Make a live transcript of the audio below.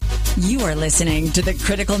You are listening to the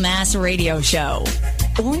Critical Mass Radio Show,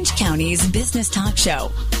 Orange County's business talk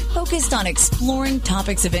show, focused on exploring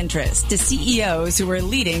topics of interest to CEOs who are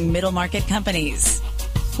leading middle market companies.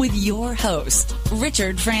 With your host,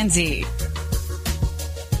 Richard Franzi.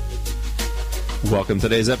 Welcome to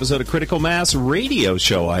today's episode of Critical Mass Radio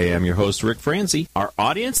Show. I am your host, Rick Franzi. Our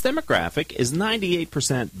audience demographic is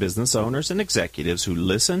 98% business owners and executives who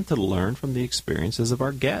listen to learn from the experiences of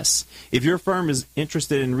our guests. If your firm is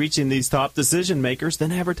interested in reaching these top decision makers,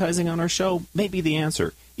 then advertising on our show may be the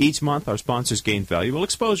answer. Each month, our sponsors gain valuable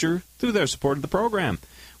exposure through their support of the program.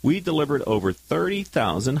 We delivered over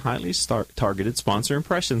 30,000 highly targeted sponsor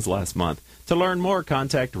impressions last month. To learn more,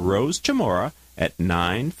 contact Rose Chamora at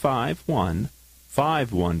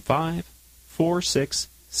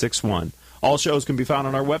 951-515-4661. All shows can be found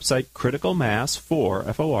on our website,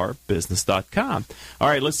 criticalmass4business.com. All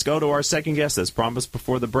right, let's go to our second guest. As promised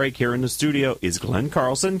before the break, here in the studio is Glenn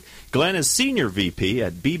Carlson. Glenn is Senior VP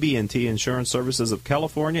at BB&T Insurance Services of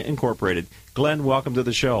California, Incorporated. Glenn, welcome to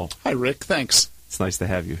the show. Hi, Rick. Thanks. It's nice to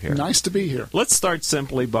have you here. Nice to be here. Let's start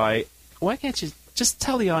simply by, why can't you just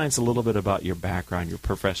tell the audience a little bit about your background, your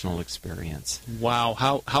professional experience? Wow.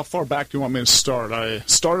 How far back do you want me to start? I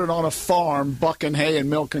started on a farm, bucking hay and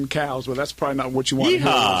milking cows, but that's probably not what you want to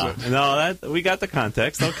hear, is it? No, we got the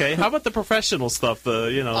context. Okay. How about the professional stuff?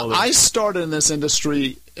 I started in this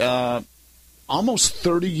industry almost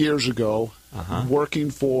 30 years ago, working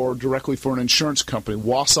directly for an insurance company,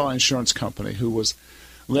 Wausau Insurance Company, who was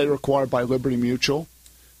later acquired by Liberty Mutual.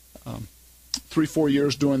 3-4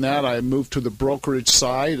 years doing that, I moved to the brokerage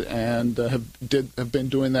side and have been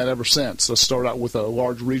doing that ever since. I started out with a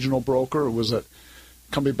large regional broker. It was a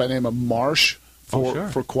company by the name of Marsh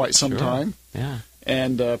for quite some time. Yeah.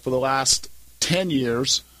 And for the last 10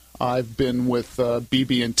 years, I've been with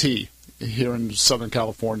BB&T here in Southern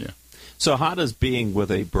California. So how does being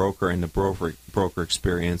with a broker and the broker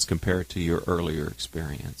experience compare to your earlier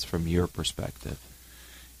experience from your perspective?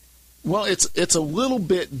 Well, it's a little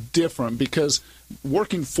bit different because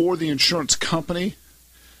working for the insurance company,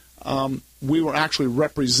 we were actually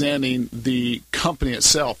representing the company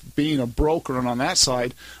itself. Being a broker, and on that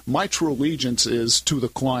side, my true allegiance is to the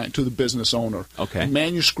client, to the business owner. Okay.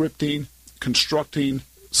 Manuscripting, constructing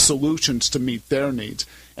solutions to meet their needs,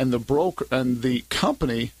 and the broker and the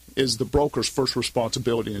company is the broker's first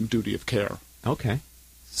responsibility and duty of care. Okay.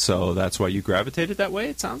 So that's why you gravitated that way,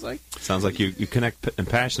 it sounds like? Sounds like you connect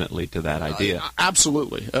passionately to that idea.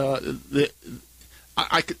 Absolutely.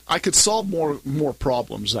 I could solve more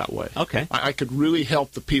problems that way. Okay. I could really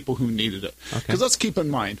help the people who needed it. Okay. Because let's keep in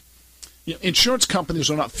mind, insurance companies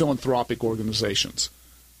are not philanthropic organizations.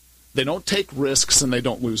 They don't take risks and they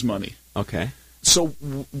don't lose money. Okay. So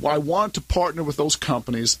I wanted to partner with those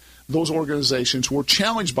companies, those organizations who were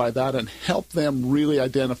challenged by that and help them really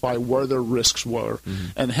identify where their risks were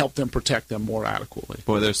and help them protect them more adequately.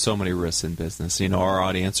 Boy, there's so many risks in business. Our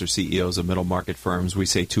audience are CEOs of middle market firms. We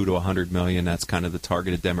say 2 to 100 million. That's kind of the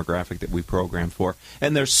targeted demographic that we program for.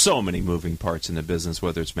 And there's so many moving parts in the business,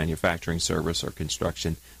 whether it's manufacturing, service, or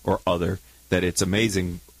construction, or other, that it's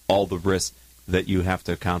amazing all the risks that you have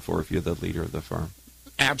to account for if you're the leader of the firm.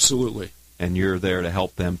 Absolutely. And you're there to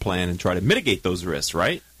help them plan and try to mitigate those risks,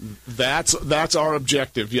 right? That's our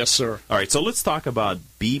objective, yes, sir. All right, so let's talk about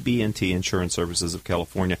BB&T Insurance Services of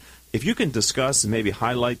California. If you can discuss and maybe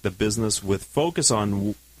highlight the business with focus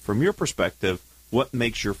on, from your perspective, what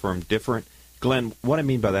makes your firm different. Glenn, what I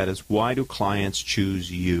mean by that is, why do clients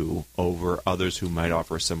choose you over others who might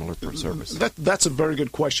offer a similar service? That's a very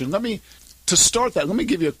good question. To start that, let me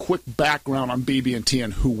give you a quick background on BB&T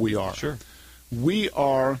and who we are. Sure.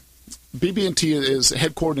 BB&T is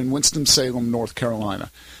headquartered in Winston-Salem, North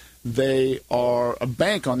Carolina. They are a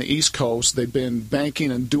bank on the East Coast. They've been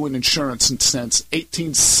banking and doing insurance since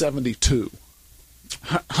 1872.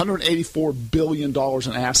 $184 billion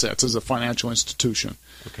in assets as a financial institution.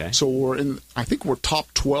 Okay. So I think we're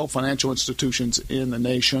top 12 financial institutions in the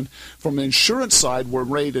nation. From the insurance side, we're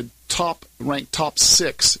ranked top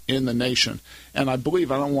 6 in the nation. And I believe,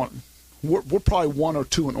 we're probably 1 or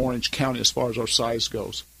 2 in Orange County as far as our size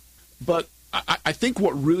goes. But I think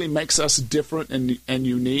what really makes us different and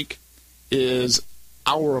unique is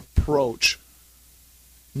our approach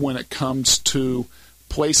when it comes to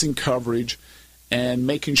placing coverage and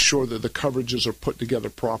making sure that the coverages are put together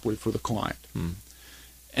properly for the client.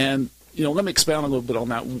 And, let me expound a little bit on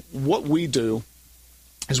that. What we do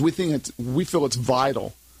is we feel it's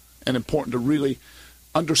vital and important to really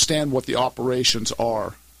understand what the operations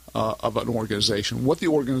are of an organization, what the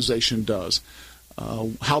organization does,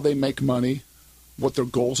 how they make money, what their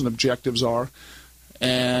goals and objectives are,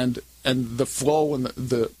 and the flow and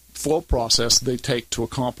the flow process they take to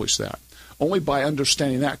accomplish that. Only by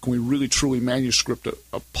understanding that can we really truly manuscript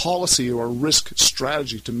a policy or a risk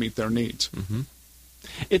strategy to meet their needs. Mm-hmm.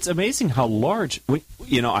 It's amazing how large,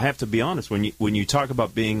 I have to be honest, when you talk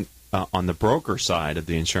about being on the broker side of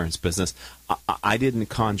the insurance business, I didn't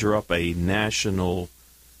conjure up a national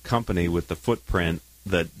company with the footprint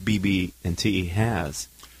that BB&T has.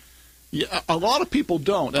 Yeah, a lot of people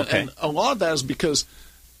don't. Okay. And a lot of that is because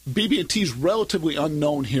BB&T is relatively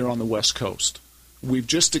unknown here on the West Coast. We've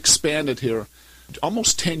just expanded here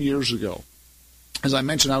almost 10 years ago. As I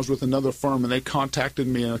mentioned, I was with another firm, and they contacted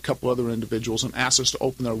me and a couple other individuals and asked us to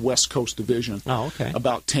open their West Coast division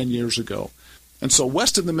about 10 years ago. And so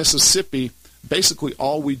west of the Mississippi, basically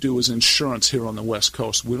all we do is insurance here on the West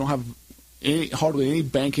Coast. We don't have hardly any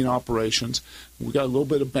banking operations. We got a little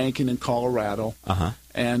bit of banking in Colorado.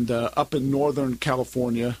 And up in Northern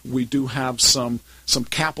California, we do have some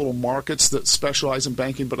capital markets that specialize in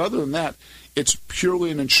banking. But other than that, it's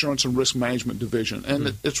purely an insurance and risk management division.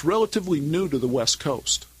 And it's relatively new to the West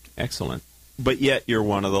Coast. Excellent. But yet you're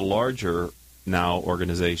one of the larger now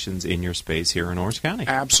organizations in your space here in Orange County.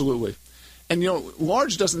 Absolutely. And,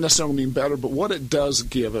 large doesn't necessarily mean better, but what it does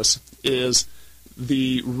give us is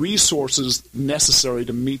the resources necessary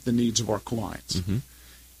to meet the needs of our clients. Mm-hmm.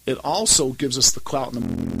 It also gives us the clout in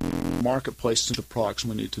the marketplace to the products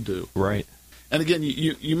we need to do. Right. And again,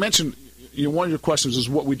 you mentioned, one of your questions is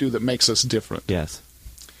what we do that makes us different. Yes.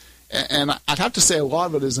 And I'd have to say a lot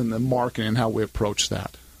of it is in the marketing and how we approach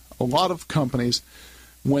that. A lot of companies,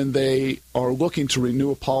 when they are looking to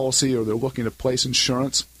renew a policy or they're looking to place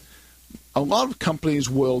insurance, a lot of companies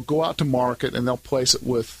will go out to market and they'll place it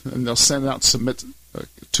and they'll send it out and submit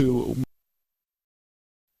to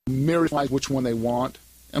myriad which one they want.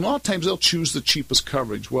 And a lot of times they'll choose the cheapest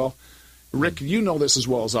coverage. Well, Rick, you know this as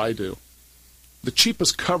well as I do. The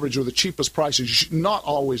cheapest coverage or the cheapest price is not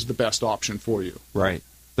always the best option for you. Right.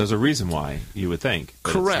 There's a reason why you would think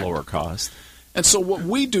that Correct. It's lower cost. And so what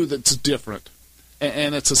we do that's different,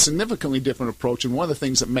 and it's a significantly different approach, and one of the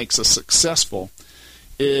things that makes us successful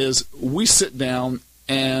is we sit down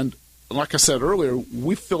and, like I said earlier,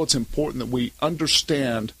 we feel it's important that we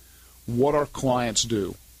understand what our clients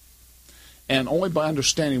do. And only by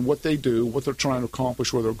understanding what they do, what they're trying to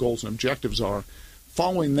accomplish, where their goals and objectives are,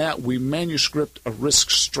 following that, we manuscript a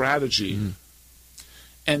risk strategy. Mm.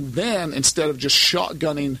 And then, instead of just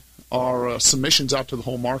shotgunning our submissions out to the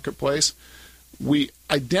whole marketplace, we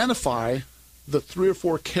identify the 3 or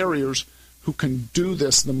 4 carriers who can do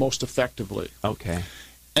this the most effectively. Okay.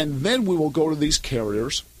 And then we will go to these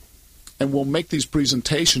carriers and we'll make these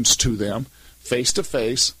presentations to them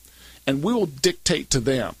face-to-face, and we will dictate to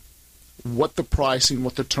them what the pricing,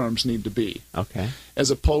 what the terms need to be. Okay.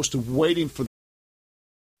 As opposed to waiting for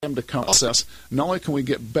them to come to us. Not only can we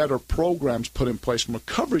get better programs put in place from a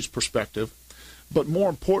coverage perspective, but more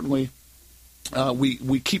importantly,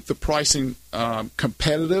 we keep the pricing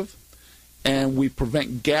competitive, and we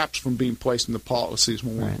prevent gaps from being placed in the policies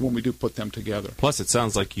when we do put them together. Plus, it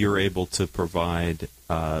sounds like you're able to provide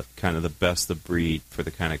kind of the best of breed for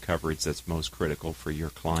the kind of coverage that's most critical for your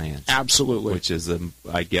clients. Absolutely. Which is,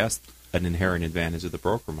 I guess, an inherent advantage of the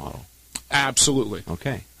broker model. Absolutely.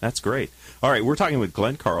 Okay, that's great. All right, we're talking with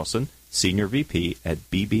Glenn Carlson, Senior VP at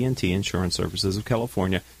BB&T Insurance Services of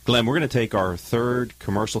California. Glenn, we're going to take our third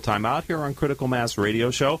commercial time out here on Critical Mass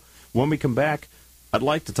Radio Show. When we come back, I'd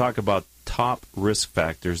like to talk about top risk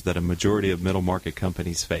factors that a majority of middle market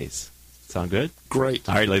companies face. Sound good? Great.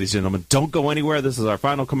 All right, ladies and gentlemen, don't go anywhere. This is our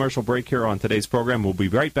final commercial break here on today's program. We'll be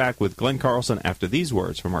right back with Glenn Carlson after these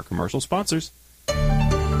words from our commercial sponsors.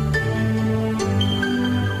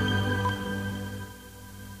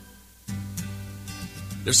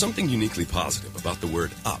 There's something uniquely positive about the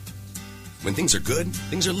word up. When things are good,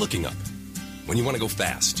 things are looking up. When you want to go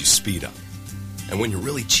fast, you speed up. And when you're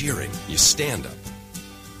really cheering, you stand up.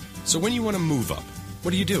 So when you want to move up,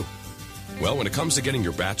 what do? Well, when it comes to getting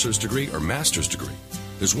your bachelor's degree or master's degree,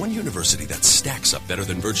 there's one university that stacks up better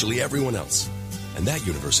than virtually everyone else. And that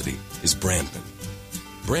university is Brandman.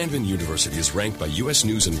 Brandman University is ranked by U.S.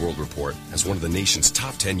 News & World Report as one of the nation's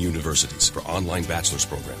top 10 universities for online bachelor's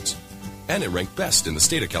programs. And it ranked best in the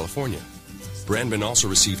state of California. Brandman also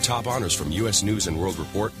received top honors from U.S. News & World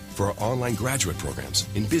Report for our online graduate programs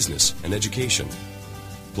in business and education.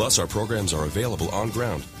 Plus, our programs are available on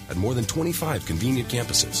ground at more than 25 convenient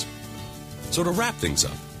campuses. So to wrap things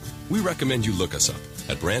up, we recommend you look us up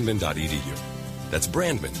at brandman.edu. That's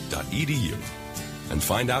brandman.edu. And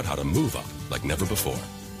find out how to move up like never before.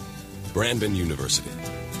 Brandman University.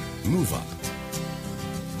 Move up.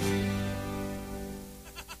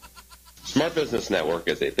 Smart Business Network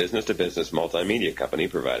is a business-to-business multimedia company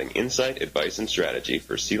providing insight, advice, and strategy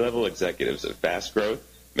for C-level executives of fast-growth,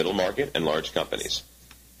 middle-market, and large companies.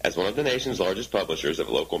 As one of the nation's largest publishers of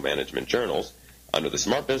local management journals, under the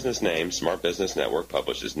Smart Business name, Smart Business Network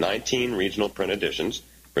publishes 19 regional print editions,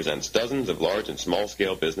 presents dozens of large and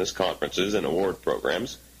small-scale business conferences and award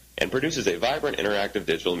programs, and produces a vibrant interactive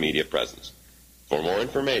digital media presence. For more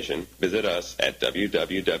information, visit us at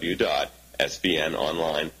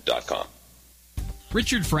www.sbnonline.com.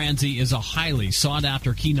 Richard Franzi is a highly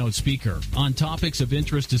sought-after keynote speaker on topics of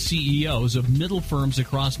interest to CEOs of middle firms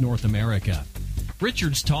across North America.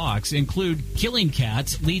 Richard's talks include Killing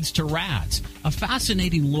Cats Leads to Rats, a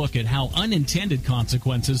fascinating look at how unintended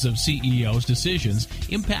consequences of CEOs' decisions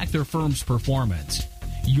impact their firm's performance.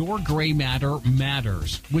 Your Gray Matter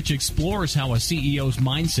Matters, which explores how a CEO's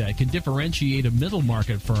mindset can differentiate a middle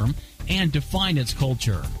market firm and define its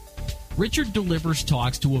culture. Richard delivers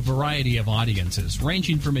talks to a variety of audiences,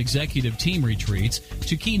 ranging from executive team retreats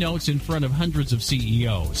to keynotes in front of hundreds of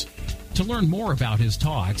CEOs. To learn more about his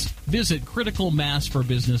talks, visit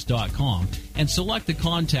criticalmassforbusiness.com and select the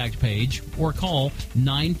contact page or call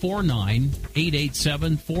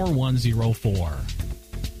 949-887-4104.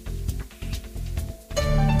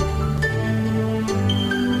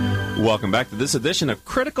 Welcome back to this edition of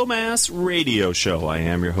Critical Mass Radio Show. I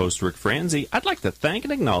am your host, Rick Franzi. I'd like to thank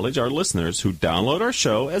and acknowledge our listeners who download our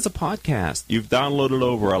show as a podcast. You've downloaded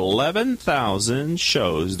over 11,000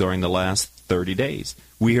 shows during the last 30 days.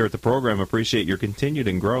 We here at the program appreciate your continued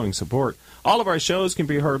and growing support. All of our shows can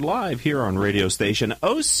be heard live here on radio station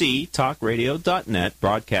OCTalkRadio.net,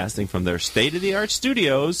 broadcasting from their state-of-the-art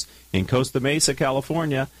studios in Costa Mesa,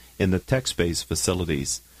 California, in the TechSpace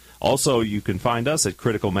facilities. Also, you can find us at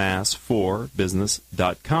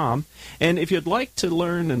criticalmassforbusiness.com. And if you'd like to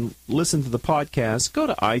learn and listen to the podcast, go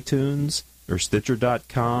to iTunes or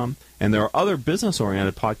Stitcher.com. And there are other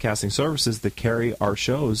business-oriented podcasting services that carry our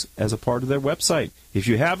shows as a part of their website. If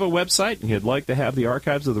you have a website and you'd like to have the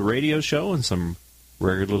archives of the radio show and some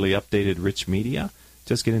regularly updated rich media,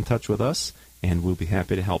 just get in touch with us, and we'll be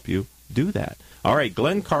happy to help you do that. All right,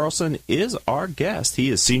 Glenn Carlson is our guest.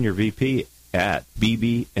 He is Senior VP at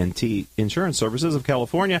BB&T Insurance Services of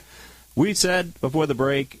California. We said before the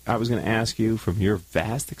break I was going to ask you, from your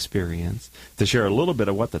vast experience, to share a little bit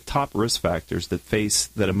of what the top risk factors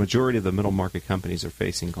that a majority of the middle market companies are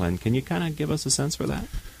facing. Glenn, can you kind of give us a sense for that?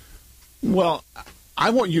 Well, I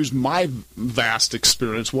won't use my vast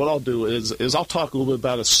experience. What I'll do is I'll talk a little bit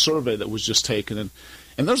about a survey that was just taken,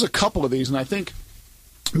 and there's a couple of these, and I think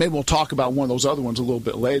maybe we'll talk about one of those other ones a little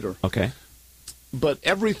bit later. Okay. But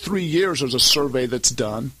every 3 years there's a survey that's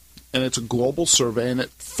done, and it's a global survey, and it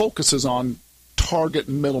focuses on target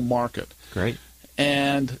middle market. Great.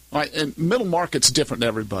 And middle market's different to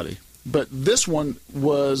everybody. But this one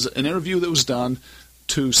was an interview that was done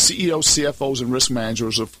to CEOs, CFOs, and risk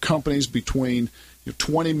managers of companies between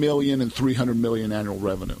 20 million and 300 million annual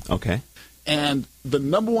revenue. Okay. And the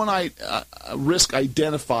number one risk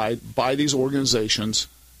identified by these organizations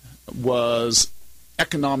was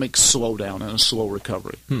economic slowdown and a slow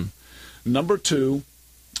recovery. Number two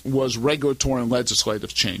was regulatory and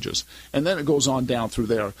legislative changes. And then it goes on down through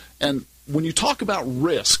there. And when you talk about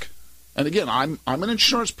risk, and again, I'm an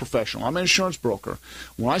insurance professional, I'm an insurance broker.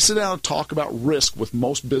 When I sit down and talk about risk with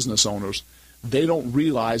most business owners, they don't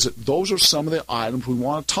realize that those are some of the items we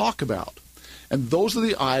want to talk about. And those are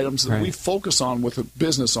the items that we focus on with a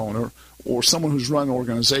business owner or someone who's run an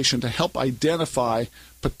organization to help identify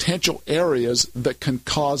potential areas that can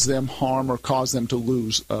cause them harm or cause them to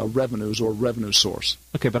lose revenues or revenue source.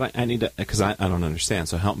 Okay, but I need to, because I don't understand,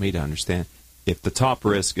 so help me to understand. If the top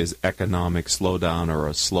risk is economic slowdown or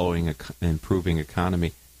a slowing, improving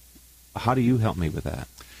economy, how do you help me with that?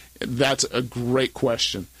 That's a great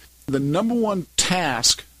question. The number one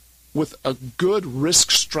task with a good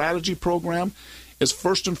risk strategy program is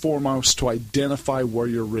first and foremost to identify where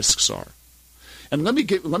your risks are. And let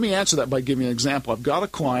me answer that by giving an example. I've got a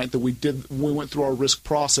client that we went through our risk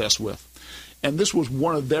process with, and this was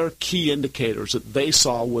one of their key indicators that they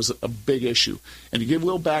saw was a big issue. And to give a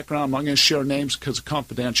little background, I'm not going to share names because of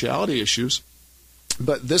confidentiality issues,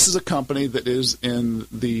 but this is a company that is in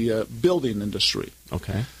the building industry.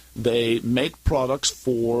 Okay. They make products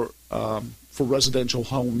for residential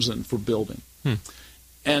homes and for building.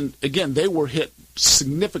 And again, they were hit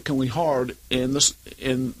significantly hard in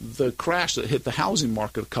the crash that hit the housing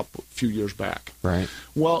market a few years back. Right.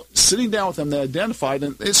 Well, sitting down with them, they identified,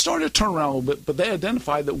 and it started to turn around a little bit, but they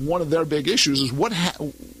identified that one of their big issues is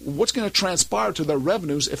what's going to transpire to their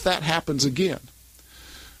revenues if that happens again.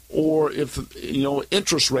 or if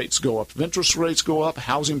interest rates go up. If interest rates go up,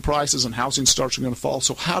 housing prices and housing starts are going to fall.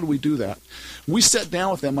 So how do we do that? We sat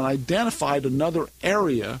down with them and identified another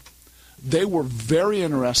area they were very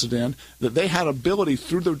interested in, that they had ability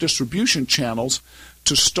through their distribution channels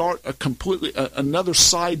to start another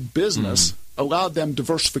side business. Allowed them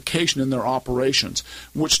diversification in their operations,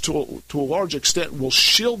 which to a large extent will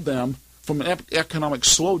shield them from an economic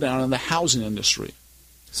slowdown in the housing industry.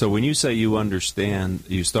 So when you say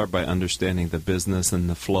you start by understanding the business and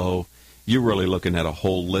the flow, you're really looking at a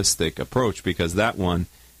holistic approach, because that one,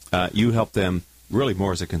 you help them really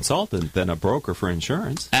more as a consultant than a broker for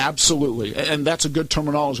insurance. Absolutely. And that's a good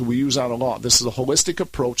terminology. We use that a lot. This is a holistic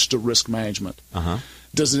approach to risk management.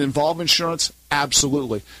 Does it involve insurance?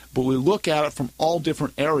 Absolutely. But we look at it from all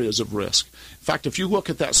different areas of risk. In fact, if you look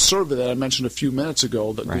at that survey that I mentioned a few minutes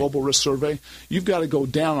ago, the Global Risk Survey, you've got to go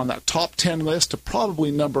down on that top 10 list to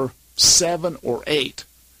probably number 7 or 8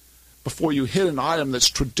 before you hit an item that's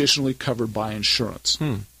traditionally covered by insurance.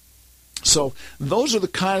 So those are the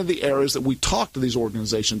kind of the areas that we talk to these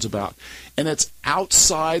organizations about. And it's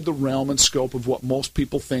outside the realm and scope of what most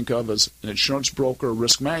people think of as an insurance broker or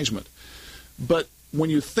risk management. But when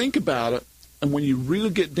you think about it, and when you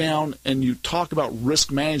really get down and you talk about risk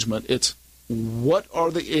management, it's what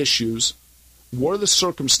are the issues, what are the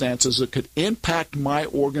circumstances that could impact my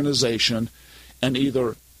organization and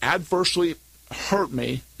either adversely hurt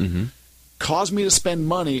me, cause me to spend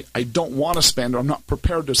money I don't want to spend or I'm not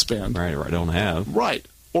prepared to spend. Right, or I don't have. Right,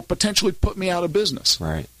 or potentially put me out of business.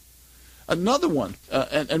 Right. Another one,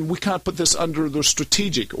 and we kind of put this under the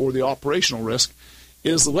strategic or the operational risk,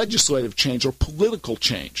 is legislative change or political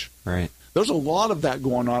change. Right. There's a lot of that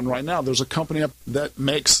going on right now. There's a company that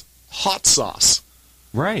makes hot sauce.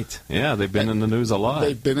 Right. Yeah, they've been in the news a lot.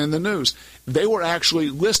 They've been in the news. They were actually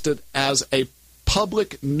listed as a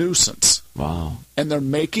public nuisance. Wow. And they're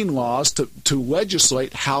making laws to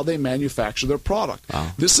legislate how they manufacture their product.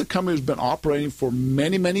 Wow. This is a company who's been operating for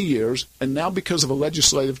many, many years, and now because of a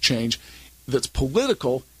legislative change that's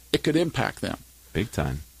political, it could impact them. Big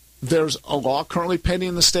time. There's a law currently pending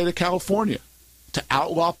in the state of California to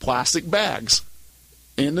outlaw plastic bags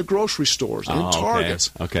in the grocery stores, in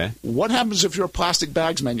Targets. Okay. What happens if you're a plastic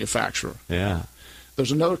bags manufacturer? Yeah.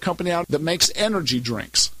 There's another company out that makes energy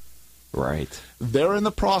drinks. Right. They're in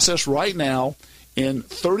the process right now in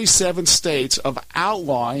 37 states of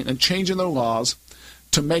outlawing and changing their laws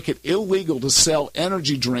to make it illegal to sell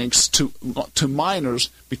energy drinks to minors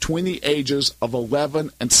between the ages of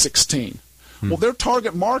 11 and 16. Well, their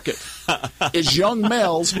target market is young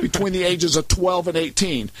males between the ages of 12 and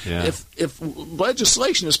 18. Yeah. If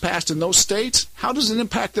legislation is passed in those states, how does it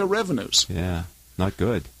impact their revenues? Yeah, not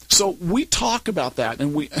good. So we talk about that,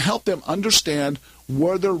 and we help them understand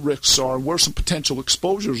where their risks are, where some potential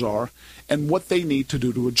exposures are, and what they need to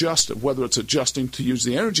do to adjust it, whether it's adjusting to use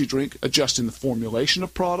the energy drink, adjusting the formulation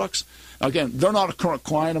of products. Again, they're not a current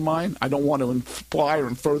client of mine. I don't want to imply or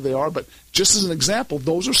infer they are, but just as an example,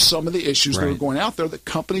 those are some of the issues that are going out there that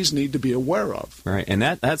companies need to be aware of. Right, and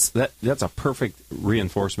that's a perfect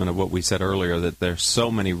reinforcement of what we said earlier, that there's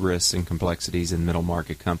so many risks and complexities in middle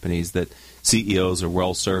market companies that CEOs are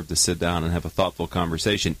well served to sit down and have a thoughtful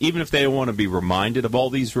conversation. Even if they don't want to be reminded of all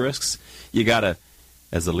these risks, you got to,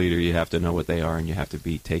 as a leader, you have to know what they are, and you have to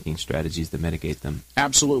be taking strategies to mitigate them.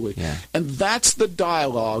 Absolutely. Yeah. And that's the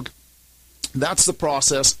dialogue. That's the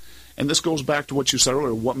process. And this goes back to what you said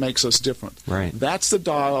earlier, what makes us different. Right. That's the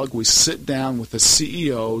dialogue. We sit down with the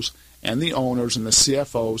CEOs and the owners and the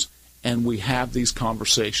CFOs, and we have these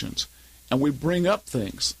conversations. And we bring up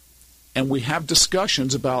things. And we have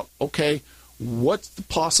discussions about, okay, what's the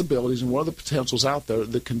possibilities and what are the potentials out there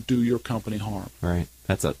that can do your company harm? Right.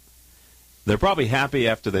 They're probably happy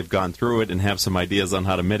after they've gone through it and have some ideas on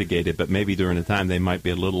how to mitigate it, but maybe during the time they might be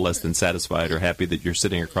a little less than satisfied or happy that you're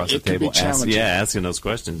sitting across the table asking those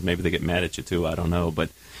questions. Maybe they get mad at you too. I don't know. But,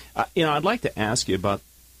 I'd like to ask you about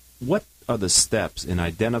what are the steps in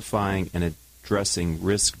identifying and addressing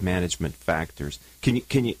risk management factors. You've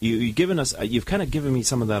kind of given me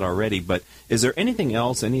some of that already, but is there anything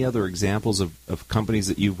else, any other examples of companies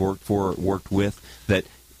that you've worked for or worked with that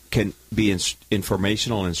can be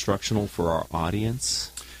informational and instructional for our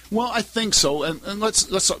audience? Well, I think so. And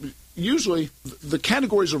let's usually the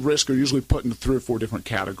categories of risk are usually put into 3 or 4 different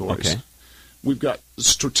categories. Okay. We've got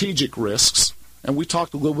strategic risks, and we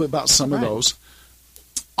talked a little bit about some of those.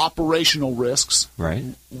 Operational risks. Right.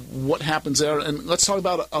 What happens there? And let's talk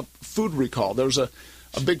about a food recall. There's a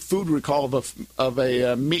big food recall of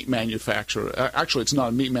a meat manufacturer. Actually, it's not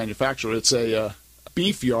a meat manufacturer. It's a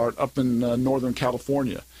beef yard up in Northern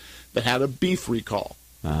California that had a beef recall.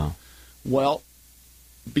 Wow. Well,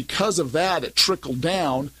 because of that, it trickled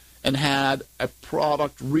down and had a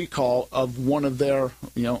product recall of one of their,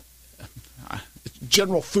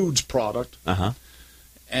 General Foods product,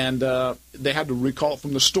 and they had to recall it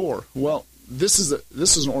from the store. Well, this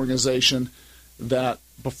is an organization that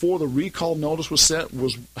before the recall notice was sent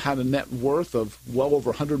had a net worth of well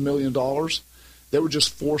over $100 million. They were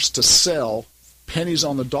just forced to sell pennies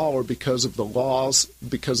on the dollar because of the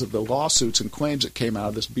lawsuits and claims that came out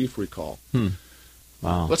of this beef recall.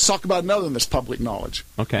 Wow. Let's talk about another one that's public knowledge.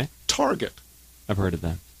 Okay. Target. I've heard of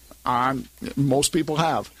that. Most people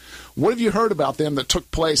have. What have you heard about them that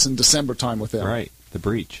took place in December time with them? Right, the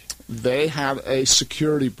breach. They had a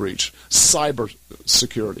security breach, cyber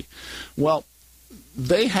security. Well,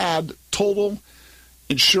 they had total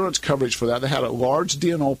insurance coverage for that. They had a large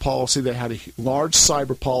D&O policy. They had a large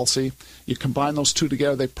cyber policy. You combine those two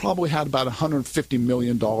together, they probably had about $150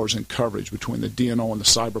 million in coverage between the D&O and the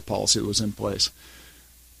cyber policy that was in place.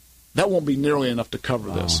 That won't be nearly enough to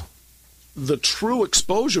cover this. The true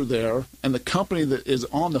exposure there, and the company that is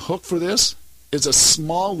on the hook for this, is a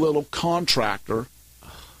small little contractor.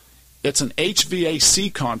 It's an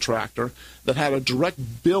HVAC contractor that had a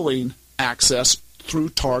direct billing access through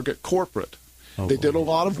Target Corporate. They did a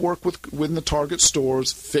lot of work within the Target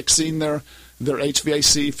stores, fixing their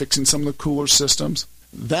HVAC, fixing some of the cooler systems.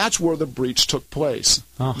 That's where the breach took place.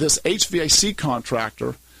 This HVAC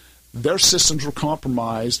contractor, their systems were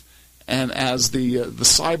compromised, and as the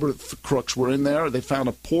cyber crooks were in there, they found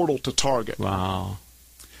a portal to Target. Wow.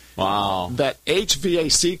 That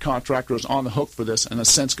HVAC contractor is on the hook for this and has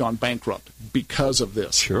since gone bankrupt because of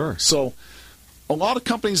this. Sure. So a lot of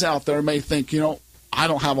companies out there may think, I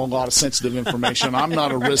don't have a lot of sensitive information. I'm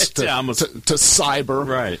not a risk to cyber.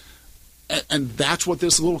 Right. And that's what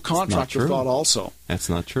this little contractor thought also. That's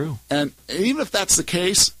not true. And even if that's the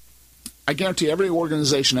case, I guarantee every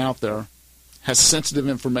organization out there has sensitive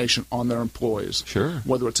information on their employees. Sure.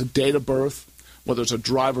 Whether it's a date of birth, whether it's a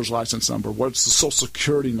driver's license number, whether it's the Social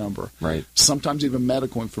Security number, right. Sometimes even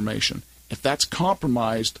medical information. If that's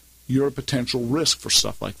compromised, you're a potential risk for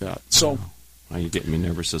stuff like that. So. Wow, you're getting me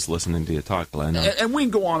nervous just listening to you talk, Glenn. And we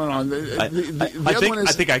can go on and on. I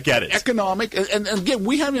think I get it. Economic. And again,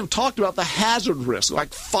 we haven't even talked about the hazard risk,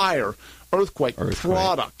 like fire, earthquake.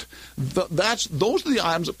 Product. Those are the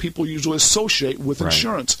items that people usually associate with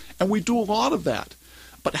insurance. And we do a lot of that.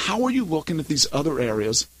 But how are you looking at these other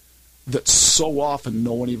areas that so often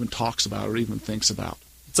no one even talks about or even thinks about?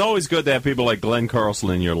 It's always good to have people like Glenn Carlson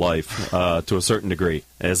in your life to a certain degree,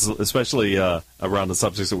 especially around the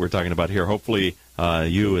subjects that we're talking about here. Hopefully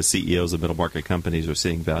you as CEOs of middle market companies are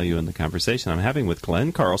seeing value in the conversation I'm having with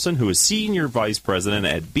Glenn Carlson, who is Senior Vice President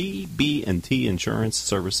at BB&T Insurance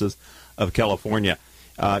Services of California.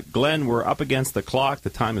 Glenn, we're up against the clock. The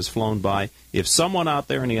time has flown by. If someone out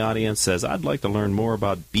there in the audience says, I'd like to learn more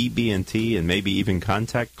about BB&T and maybe even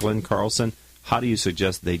contact Glenn Carlson, how do you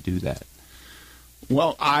suggest they do that?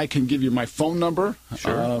 Well, I can give you my phone number.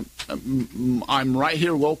 Sure. I'm right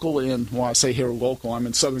here local I say here local, I'm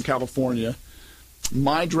in Southern California.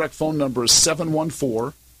 My direct phone number is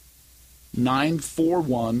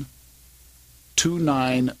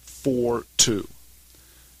 714-941-2942.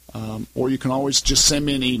 Or you can always just send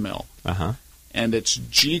me an email. And it's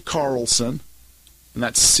gcarlson, and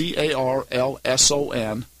that's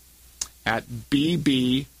CARLSON, at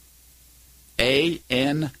BB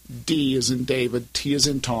A-N-D as in David, T as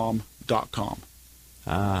in Tom.com.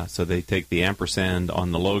 So they take the ampersand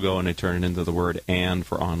on the logo and they turn it into the word "and"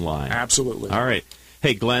 for online. Absolutely. All right.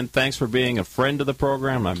 Hey, Glenn, thanks for being a friend of the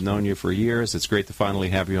program. I've known you for years. It's great to finally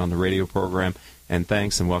have you on the radio program. And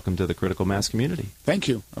thanks and welcome to the Critical Mass community. Thank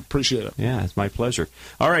you. I appreciate it. Yeah, it's my pleasure.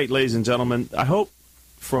 All right, ladies and gentlemen, I hope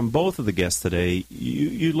from both of the guests today,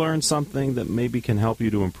 you learned something that maybe can help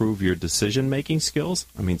you to improve your decision-making skills.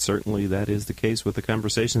 I mean, certainly that is the case with the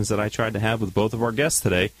conversations that I tried to have with both of our guests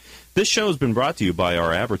today. This show has been brought to you by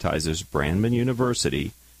our advertisers, Brandman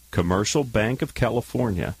University, Commercial Bank of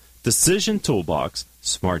California, Decision Toolbox,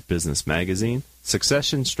 Smart Business Magazine,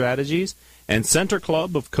 Succession Strategies, and Center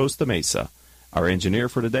Club of Costa Mesa. Our engineer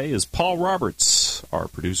for today is Paul Roberts. Our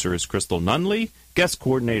producer is Crystal Nunley. Guest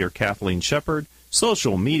coordinator Kathleen Shepard.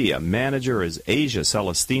 Social media manager is Asia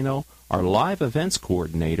Celestino. Our live events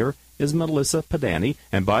coordinator is Melissa Padani.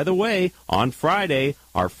 And by the way, on Friday,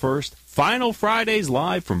 Our first Final Fridays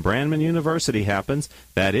Live from Brandman University happens.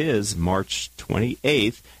 That is March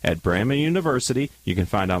 28th at Brandman University. You can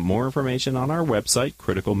find out more information on our website,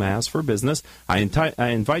 Critical Mass for Business. I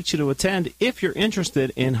invite you to attend if you're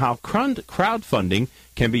interested in how crowdfunding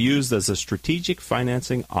can be used as a strategic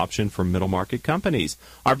financing option for middle market companies.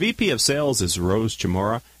 Our VP of Sales is Rose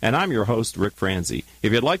Chamora, and I'm your host, Rick Franzi.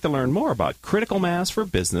 If you'd like to learn more about Critical Mass for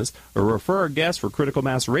Business, or refer a guest for Critical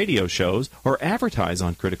Mass radio shows, or advertise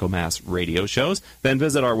on Critical Mass radio shows, then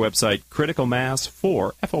visit our website,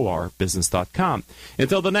 criticalmass4business.com.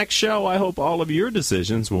 Until the next show, I hope all of your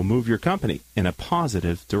decisions will move your company in a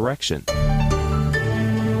positive direction.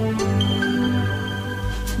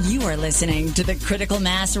 You are listening to the Critical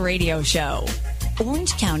Mass Radio Show,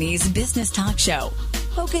 Orange County's business talk show,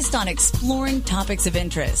 focused on exploring topics of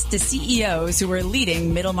interest to CEOs who are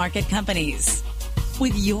leading middle market companies.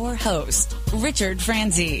 With your host, Richard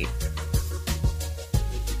Franzi.